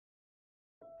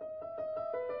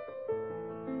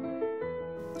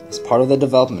As part of the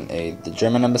development aid, the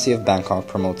German Embassy of Bangkok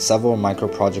promotes several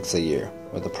micro-projects a year,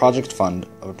 with a project fund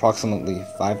of approximately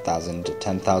 5,000 to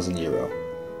 10,000 euro.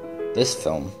 This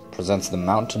film presents the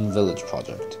Mountain Village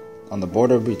project, on the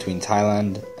border between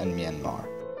Thailand and Myanmar.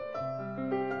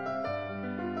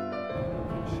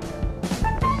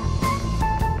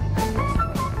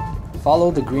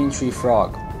 Follow the green tree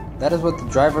frog. That is what the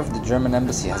driver of the German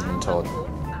embassy has been told.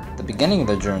 At the beginning of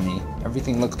their journey,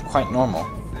 everything looked quite normal.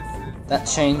 That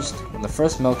changed when the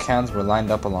first milk cans were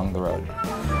lined up along the road.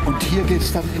 Und hier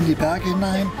geht's dann in die Berge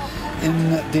hinein,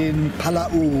 in den Palau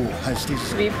heißt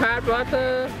dies.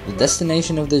 The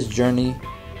destination of this journey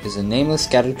is a nameless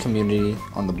scattered community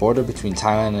on the border between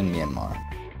Thailand and Myanmar.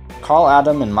 Carl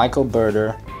Adam and Michael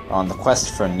Berder are on the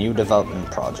quest for a new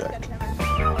development project.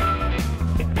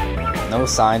 No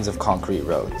signs of concrete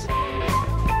roads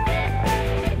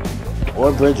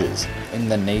or bridges in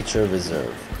the nature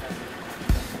reserve.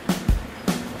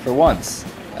 For once,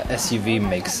 a SUV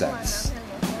makes sense.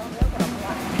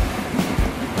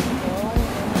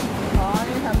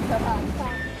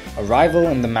 Arrival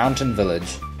in the mountain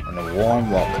village and a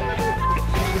warm welcome.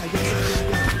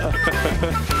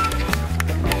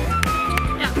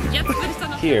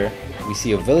 Here, we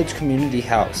see a village community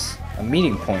house, a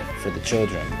meeting point for the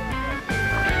children.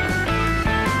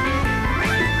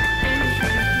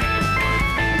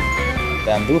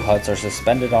 Bamboo huts are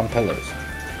suspended on pillars.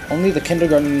 Only the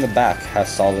kindergarten in the back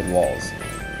has solid walls.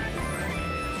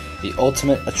 The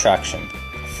ultimate attraction,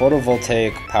 a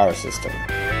photovoltaic power system.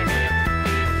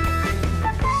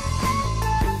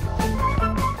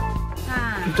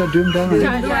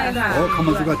 Kann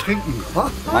man sogar trinken.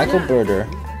 Michael Berder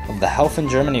of the Health in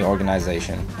Germany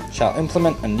organization shall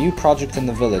implement a new project in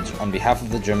the village on behalf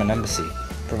of the German embassy,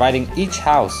 providing each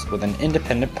house with an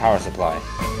independent power supply.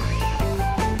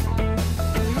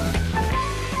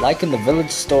 Like in the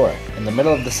village store in the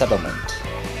middle of the settlement.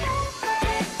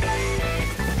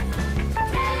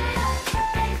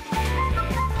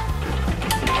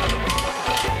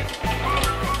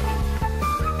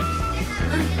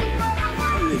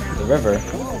 The river,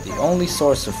 the only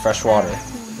source of fresh water,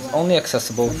 is only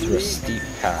accessible through a steep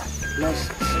path.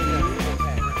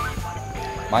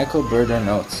 Michael Berder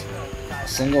notes, a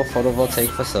single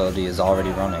photovoltaic facility is already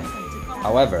running.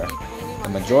 However, the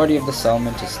majority of the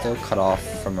settlement is still cut off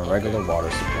from a regular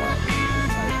water supply.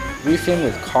 Briefing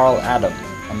with Carl Adam,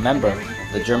 a member of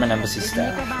the German embassy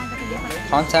staff.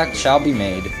 Contact shall be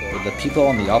made with the people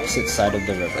on the opposite side of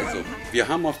the river. Also, wir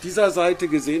haben auf dieser Seite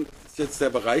gesehen, das ist jetzt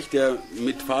der Bereich, der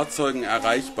mit Fahrzeugen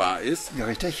erreichbar ist. Ja,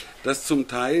 richtig. Dass zum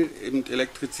Teil eben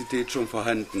Elektrizität schon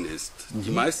vorhanden ist.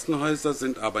 Die meisten Häuser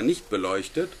sind aber nicht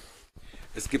beleuchtet.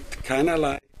 Es gibt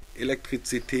keinerlei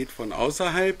Elektrizität von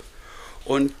außerhalb.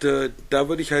 Und da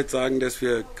würde ich halt sagen, dass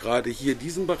wir gerade hier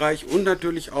diesen Bereich und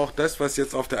natürlich auch das, was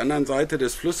jetzt auf der anderen Seite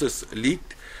des Flusses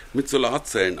liegt, mit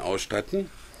Solarzellen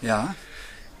ausstatten. Ja.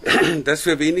 Dass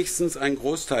wir wenigstens einen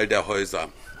Großteil der Häuser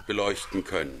beleuchten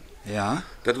können. Ja.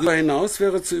 Darüber hinaus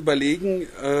wäre zu überlegen,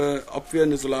 ob wir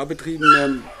eine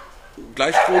solarbetriebene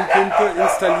Gleichstrompumpe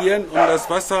installieren, um das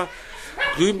Wasser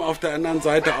drüben auf der anderen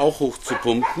Seite auch hoch zu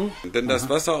pumpen. Denn das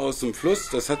Wasser aus dem Fluss,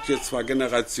 das hat jetzt zwar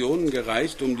Generationen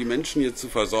gereicht, um die Menschen hier zu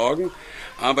versorgen,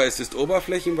 aber es ist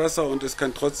Oberflächenwasser und es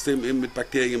kann trotzdem eben mit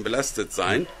Bakterien belastet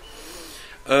sein.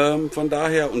 Von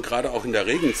daher, und gerade auch in der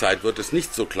Regenzeit wird es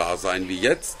nicht so klar sein wie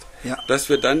jetzt, dass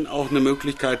wir dann auch eine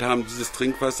Möglichkeit haben, dieses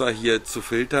Trinkwasser hier zu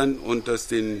filtern und das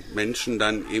den Menschen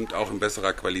dann eben auch in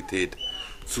besserer Qualität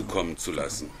zukommen zu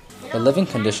lassen. The living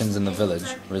conditions in the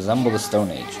village resemble the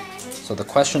Stone Age. So the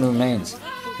question remains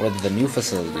whether the new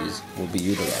facilities will be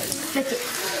utilized. Richtig.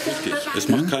 Es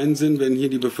macht keinen Sinn, wenn hier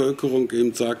die Bevölkerung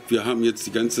eben sagt, wir haben jetzt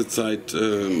die ganze Zeit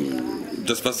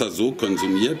das Wasser so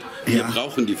konsumiert, wir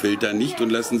brauchen die Filter nicht und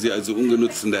lassen sie also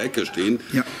ungenutzt in der Ecke stehen,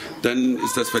 dann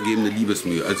ist das vergebene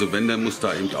Liebesmühe. Also wenn, dann muss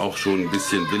da eben auch schon ein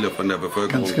bisschen Wille von der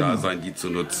Bevölkerung da sein, die zu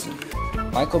nutzen.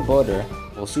 Michael Berder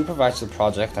will supervise the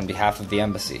project on behalf of the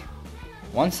embassy.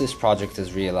 Once this project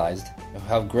is realized, it will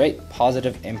have great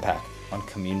positive impact on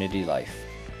community life.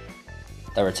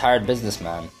 The retired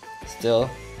businessman still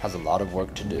has a lot of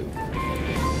work to do.